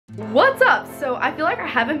What's up? So I feel like I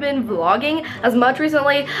haven't been vlogging as much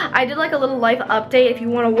recently. I did like a little life update. If you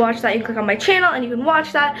want to watch that, you can click on my channel and you can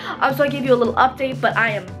watch that. So I gave you a little update, but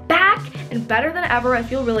I am back and better than ever. I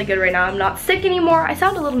feel really good right now. I'm not sick anymore. I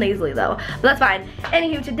sound a little nasally though, but that's fine.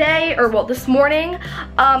 Anywho, today, or well, this morning,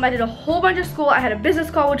 I did a whole bunch of school. I had a business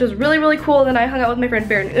call, which was really, really cool. Then I hung out with my friend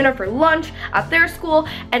Bear and Una for lunch at their school,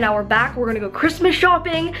 and now we're back. We're gonna go Christmas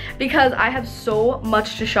shopping because I have so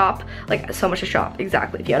much to shop. Like, so much to shop,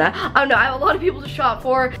 exactly, Fiona. No, I have a lot of people to shop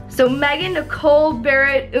for. So Megan, Nicole,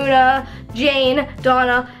 Barrett, Una, Jane,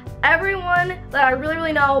 Donna, everyone that I really,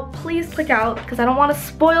 really know, please click out because I don't want to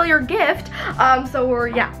spoil your gift. So we're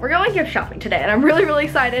going gift shopping today and I'm really, really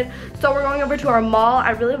excited. So we're going over to our mall.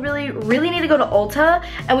 I really need to go to ULTA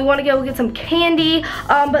and we want to go get some candy.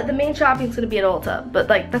 But the main shopping is going to be at ULTA. But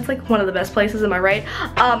like, that's like one of the best places, am I right?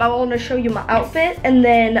 I want to show you my outfit and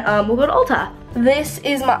then we'll go to ULTA. This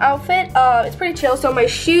is my outfit. It's pretty chill. So my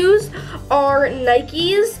shoes are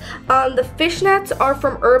Nikes. The fishnets are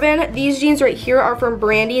from Urban. These jeans right here are from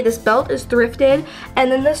Brandy. This belt is thrifted. And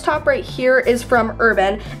then this top right here is from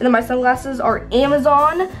Urban. And then my sunglasses are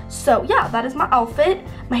Amazon. So yeah, that is my outfit.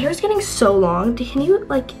 My hair is getting so long. Can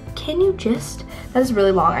you just, that is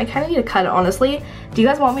really long. I kind of need to cut it, honestly. Do you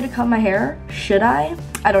guys want me to cut my hair? Should I?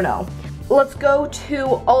 I don't know. Let's go to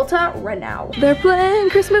ULTA right now. They're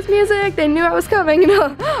playing Christmas music. They knew I was coming, you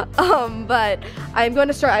know. But I'm going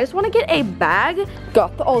to start. I just want to get a bag.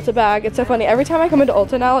 Got the ULTA bag. It's so funny. Every time I come into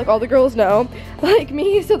ULTA now, like all the girls know, like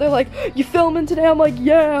me. So they're like, "You filming today?" I'm like,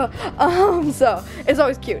 "Yeah." So it's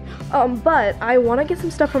always cute. But I want to get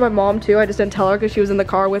some stuff for my mom too. I just didn't tell her because she was in the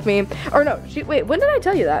car with me. Or no, wait, when did I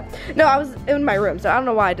tell you that? No, I was in my room, so I don't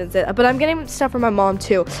know why I didn't say that. But I'm getting stuff for my mom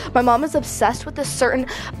too. My mom is obsessed with this certain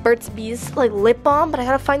Burt's Bees like lip balm, but I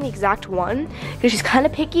gotta find the exact one because she's kind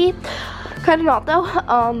of picky. Kind of not though,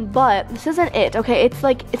 but this isn't it, okay? It's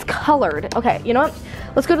like, it's colored. Okay, you know what?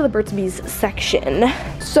 Let's go to the Burt's Bees section.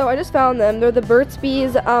 So I just found them. They're the Burt's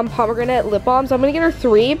Bees pomegranate lip balm. So I'm gonna get her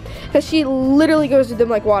 3 because she literally goes through them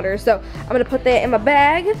like water. So I'm gonna put that in my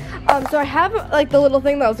bag. So I have like the little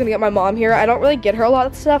thing that I was gonna get my mom here. I don't really get her a lot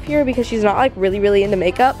of stuff here because she's not like really into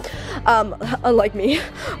makeup, unlike me,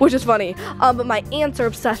 which is funny. But my aunts are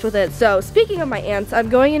obsessed with it. So speaking of my aunts, I'm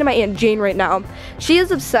going into my Aunt Jane right now. She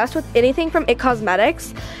is obsessed with anything from IT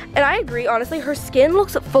Cosmetics, and I agree, honestly, her skin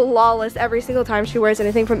looks flawless every single time she wears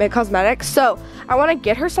anything from IT Cosmetics, so I want to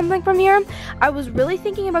get her something from here. I was really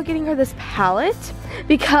thinking about getting her this palette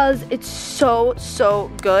because it's so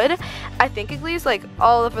good. I think at least like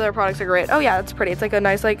all of their products are great. Oh yeah, that's pretty. It's like a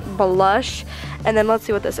nice like blush, and then let's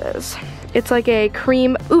see what this is. It's like a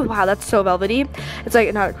cream. Ooh, wow, that's so velvety. It's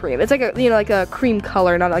like not a cream. It's like a, you know, like a cream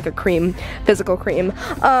color, not like a cream, physical cream.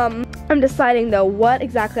 I'm deciding though what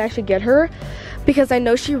exactly I should get her because I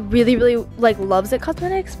know she really like loves IT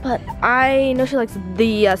Cosmetics, but I know she likes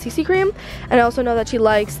the CC cream, and I also know that she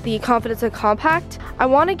likes the Confidence and Compact. I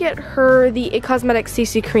want to get her the IT Cosmetics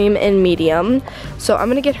CC cream in medium, so I'm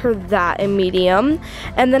gonna get her that in medium,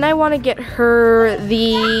 and then I want to get her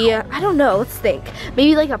the, I don't know, let's think,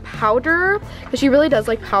 maybe like a powder, because she really does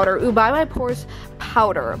like powder. Ooh, By My Pores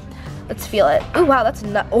powder. Let's feel it. Oh wow, that's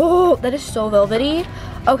not, oh, that is so velvety.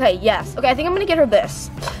 Okay, yes. Okay, I think I'm gonna get her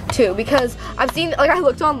this too because I've seen, like, I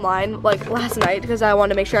looked online like last night because I wanted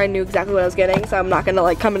to make sure I knew exactly what I was getting, so I'm not gonna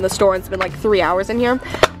like come in the store and spend like 3 hours in here.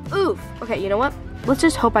 Oof. Okay, you know what? Let's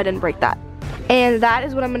just hope I didn't break that. And that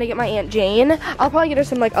is what I'm gonna get my Aunt Jane. I'll probably get her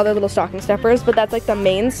some like other little stocking stuffers, but that's like the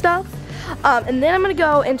main stuff. And then I'm gonna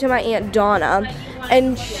go into my Aunt Donna,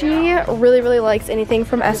 and she really likes anything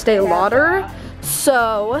from Estee Lauder.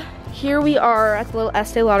 So here we are at the little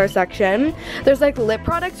Estee Lauder section. There's like lip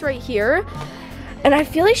products right here, and I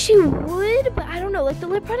feel like she would, but I don't know, like the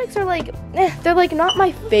lip products are like, they're like not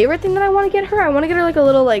my favorite thing that I want to get her. I want to get her like a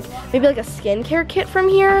little like, maybe like a skincare kit from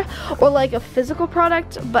here, or like a physical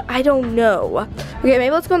product, but I don't know. Okay, maybe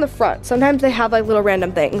let's go in the front. Sometimes they have like little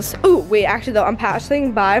random things. Ooh, wait, actually though, I'm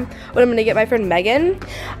passing by what I'm gonna get my friend Megan.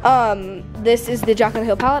 This is the Jack on the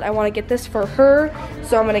Hill palette. I want to get this for her,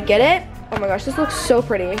 so I'm gonna get it. Oh my gosh, this looks so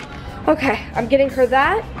pretty. Okay, I'm getting her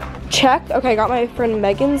that. Check. Okay, I got my friend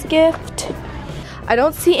Megan's gift. I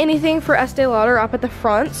don't see anything for Estee Lauder up at the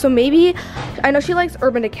front, so maybe, I know she likes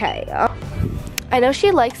Urban Decay. I know she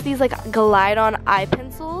likes these like glide on eye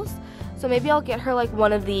pencils, so maybe I'll get her like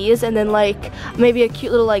one of these, and then like maybe a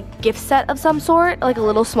cute little like gift set of some sort, like a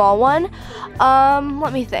little small one.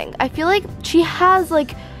 Let me think. I feel like she has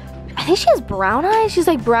like, I think she has brown eyes. She's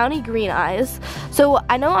like brownie green eyes. So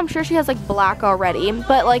I know, I'm sure she has like black already,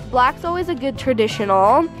 but like black's always a good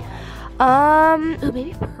traditional. Ooh,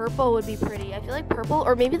 maybe purple would be pretty. I feel like purple,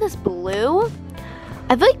 or maybe this blue.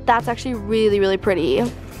 I feel like that's actually really pretty.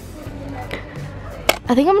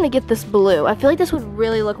 I think I'm gonna get this blue. I feel like this would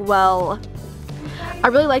really look well. I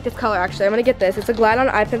really like this color actually. I'm gonna get this. It's a Glide On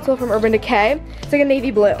eye pencil from Urban Decay. It's like a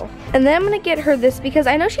navy blue. And then I'm gonna get her this because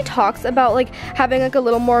I know she talks about like having like a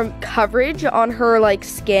little more coverage on her like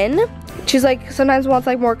skin. She's like sometimes wants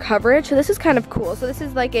like more coverage, so this is kind of cool. So this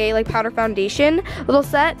is like a like powder foundation little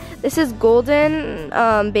set. This is golden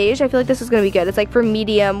beige. I feel like this is gonna be good. It's like for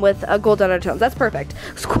medium with gold undertones. That's perfect.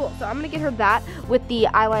 It's cool. So I'm gonna get her that with the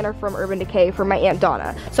eyeliner from Urban Decay for my Aunt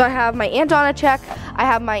Donna. So I have my Aunt Donna check, I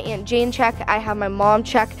have my Aunt Jane check, I have my mom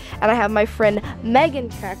check, and I have my friend Megan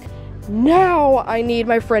check. Now I need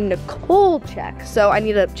my friend Nicole check. So I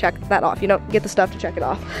need to check that off. You know, get the stuff to check it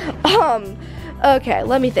off. Okay,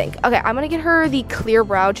 let me think. Okay, I'm gonna get her the clear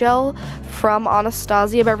brow gel from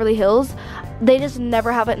Anastasia Beverly Hills. They just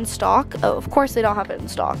never have it in stock. Oh, of course they don't have it in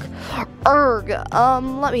stock.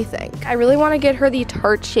 Let me think. I really wanna get her the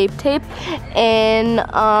Tarte Shape Tape in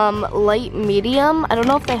light medium. I don't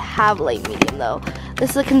know if they have light medium though. This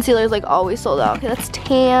is a concealer is like always sold out. Okay, that's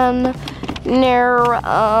tan,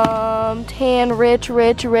 tan, rich.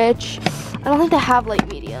 I don't think they have light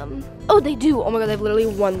medium. Oh, they do. Oh my god, they have literally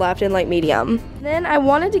one left in light medium. Then I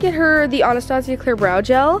wanted to get her the Anastasia Clear Brow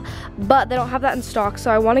Gel, but they don't have that in stock,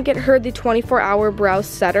 so I want to get her the 24-Hour Brow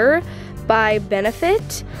Setter by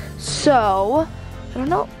Benefit. So, I don't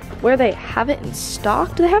know where they have it in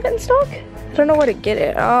stock. Do they have it in stock? I don't know where to get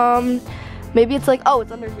it. Maybe it's like, oh,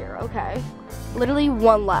 it's under here. Okay. Literally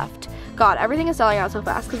one left. God, everything is selling out so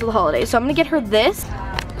fast because of the holidays. So I'm going to get her this.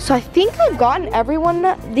 So I think I've gotten everyone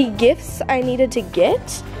the gifts I needed to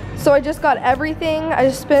get. So I just got everything. I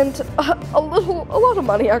just spent a lot of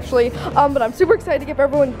money actually, but I'm super excited to give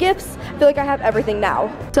everyone gifts. I feel like I have everything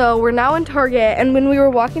now. So we're now in Target, and when we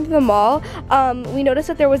were walking to the mall, we noticed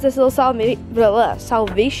that there was this little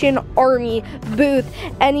Salvation Army booth,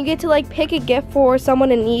 and you get to like pick a gift for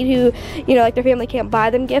someone in need who, you know, like their family can't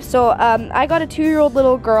buy them gifts. So I got a 2-year-old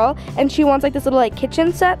little girl, and she wants like this little like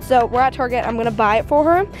kitchen set. So we're at Target. I'm gonna buy it for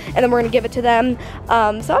her, and then we're gonna give it to them.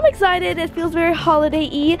 So I'm excited. It feels very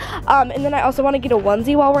holiday-y. And then I also want to get a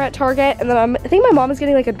onesie while we're at Target, and then I think my mom is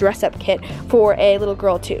getting like a dress-up kit for a little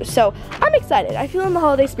girl too. So I'm excited. I feel in the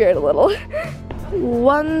holiday spirit a little.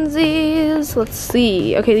 Onesies, let's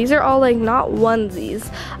see. Okay, these are all like not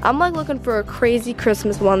onesies. I'm like looking for a crazy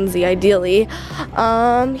Christmas onesie ideally.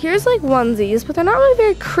 Here's like onesies, but they're not really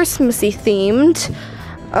very Christmassy themed.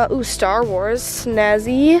 Ooh, Star Wars,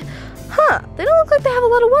 snazzy. Huh, they don't look like they have a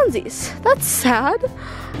lot of onesies. That's sad.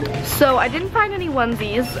 So I didn't find any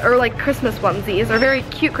onesies or like Christmas onesies or very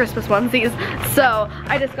cute Christmas onesies. So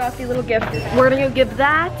I just got the little gift. We're gonna go give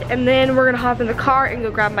that, and then we're gonna hop in the car and go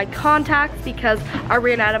grab my contacts because I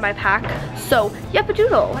ran out of my pack. So yep, a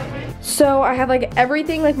doodle. So I have like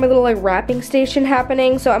everything, like my little like wrapping station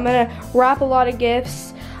happening. So I'm gonna wrap a lot of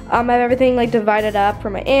gifts. I have everything like divided up for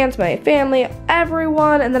my aunts, my family,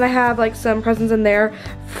 everyone, and then I have like some presents in there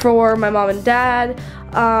for my mom and dad,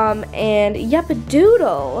 and yep, a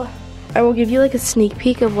doodle. I will give you like a sneak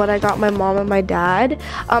peek of what I got my mom and my dad.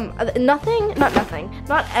 Not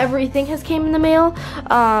everything has came in the mail,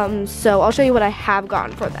 so I'll show you what I have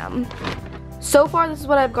gotten for them. So far, this is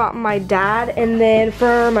what I've gotten my dad, and then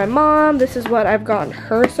for my mom, this is what I've gotten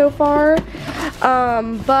her so far,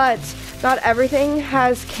 but not everything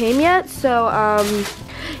has came yet, so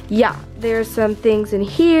yeah, there's some things in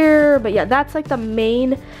here, but yeah, that's like the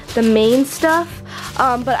main stuff,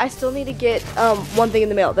 but I still need to get one thing in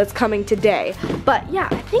the mail that's coming today. But yeah,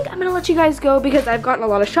 I think I'm gonna let you guys go because I've gotten a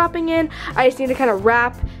lot of shopping in. I just need to kind of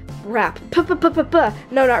wrap.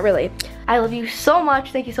 No, not really. I love you so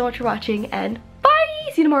much. Thank you so much for watching, and bye.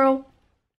 See you tomorrow.